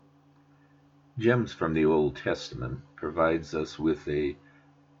Gems from the Old Testament provides us with an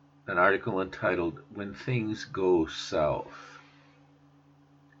article entitled When Things Go South.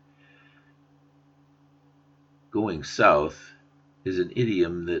 Going south is an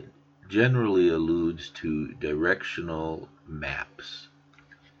idiom that generally alludes to directional maps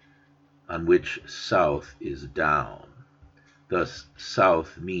on which south is down. Thus,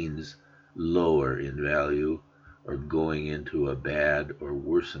 south means lower in value or going into a bad or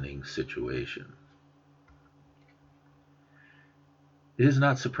worsening situation. It is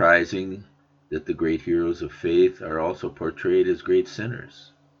not surprising that the great heroes of faith are also portrayed as great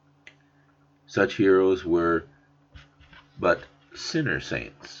sinners. Such heroes were but sinner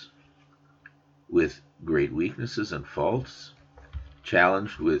saints, with great weaknesses and faults,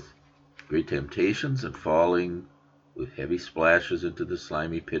 challenged with great temptations and falling with heavy splashes into the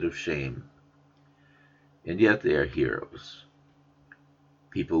slimy pit of shame. And yet they are heroes,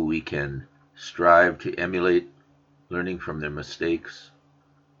 people we can strive to emulate, learning from their mistakes.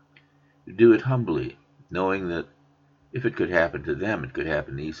 Do it humbly, knowing that if it could happen to them, it could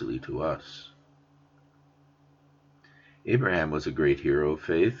happen easily to us. Abraham was a great hero of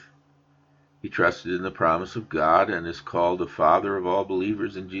faith. He trusted in the promise of God and is called the father of all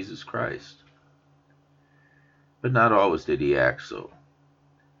believers in Jesus Christ. But not always did he act so.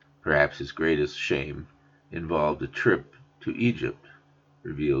 Perhaps his greatest shame involved a trip to Egypt,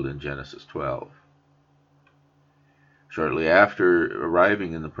 revealed in Genesis 12. Shortly after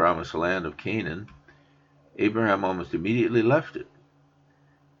arriving in the promised land of Canaan, Abraham almost immediately left it.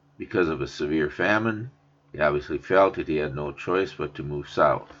 Because of a severe famine, he obviously felt that he had no choice but to move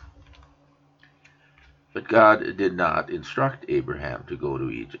south. But God did not instruct Abraham to go to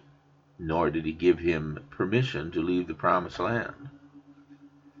Egypt, nor did he give him permission to leave the promised land.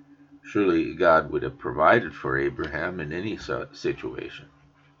 Surely God would have provided for Abraham in any situation.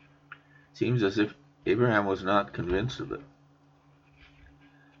 It seems as if Abraham was not convinced of it.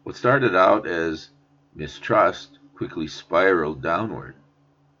 What started out as mistrust quickly spiraled downward.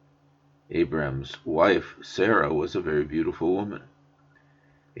 Abraham's wife, Sarah, was a very beautiful woman.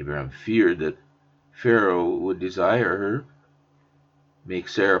 Abraham feared that Pharaoh would desire her, make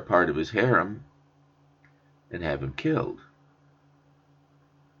Sarah part of his harem, and have him killed.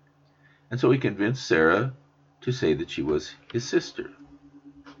 And so he convinced Sarah to say that she was his sister.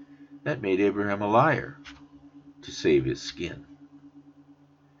 That made Abraham a liar to save his skin.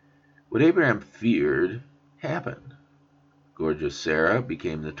 What Abraham feared happened. Gorgeous Sarah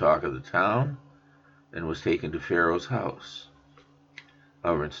became the talk of the town and was taken to Pharaoh's house.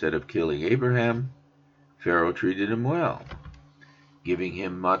 However, instead of killing Abraham, Pharaoh treated him well, giving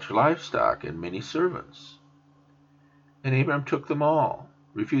him much livestock and many servants. And Abraham took them all,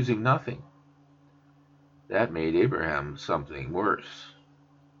 refusing nothing. That made Abraham something worse.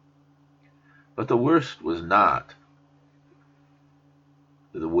 But the worst was not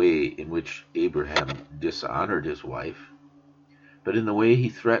the way in which Abraham dishonored his wife, but in the way he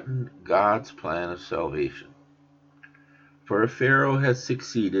threatened God's plan of salvation. For if Pharaoh had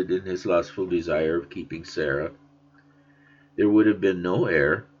succeeded in his lustful desire of keeping Sarah, there would have been no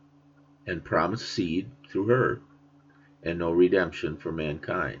heir and promised seed through her, and no redemption for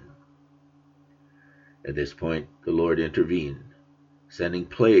mankind. At this point, the Lord intervened, sending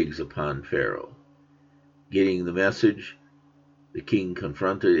plagues upon Pharaoh. Getting the message, the king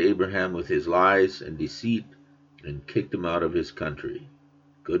confronted Abraham with his lies and deceit and kicked him out of his country.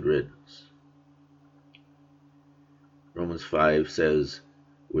 Good riddance. Romans 5 says,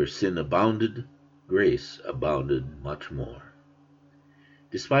 where sin abounded, grace abounded much more.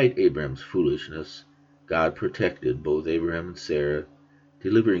 Despite Abraham's foolishness, God protected both Abraham and Sarah,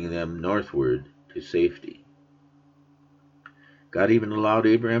 delivering them northward to safety. God even allowed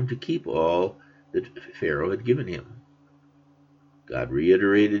Abraham to keep all that Pharaoh had given him. God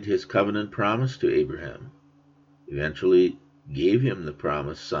reiterated his covenant promise to Abraham, eventually gave him the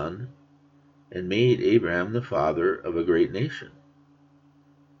promised son, and made Abraham the father of a great nation.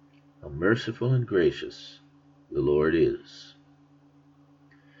 How merciful and gracious the Lord is.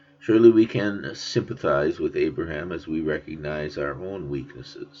 Surely we can sympathize with Abraham as we recognize our own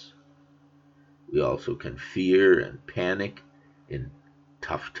weaknesses. We also can fear and panic in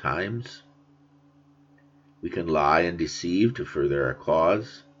tough times. We can lie and deceive to further our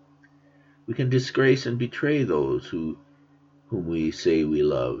cause. We can disgrace and betray those whom we say we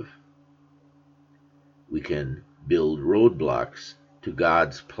love. We can build roadblocks to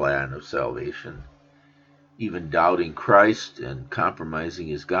God's plan of salvation, even doubting Christ and compromising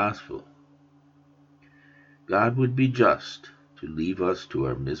his gospel. God would be just to leave us to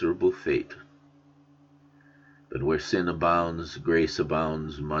our miserable fate. But where sin abounds, grace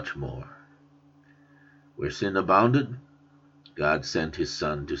abounds much more. Where sin abounded, God sent his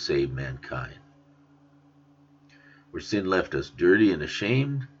Son to save mankind. Where sin left us dirty and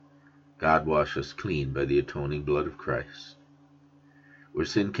ashamed, God washed us clean by the atoning blood of Christ. Where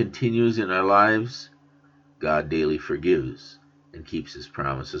sin continues in our lives, God daily forgives and keeps his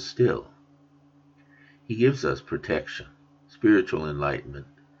promises still. He gives us protection, spiritual enlightenment,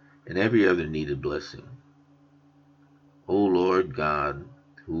 and every other needed blessing. O Lord God,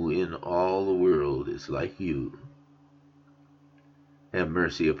 who in all the world is like you, have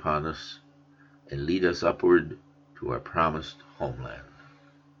mercy upon us and lead us upward to our promised homeland.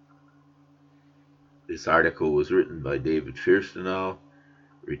 This article was written by David Firstenau,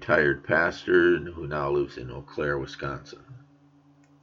 retired pastor who now lives in Eau Claire, Wisconsin.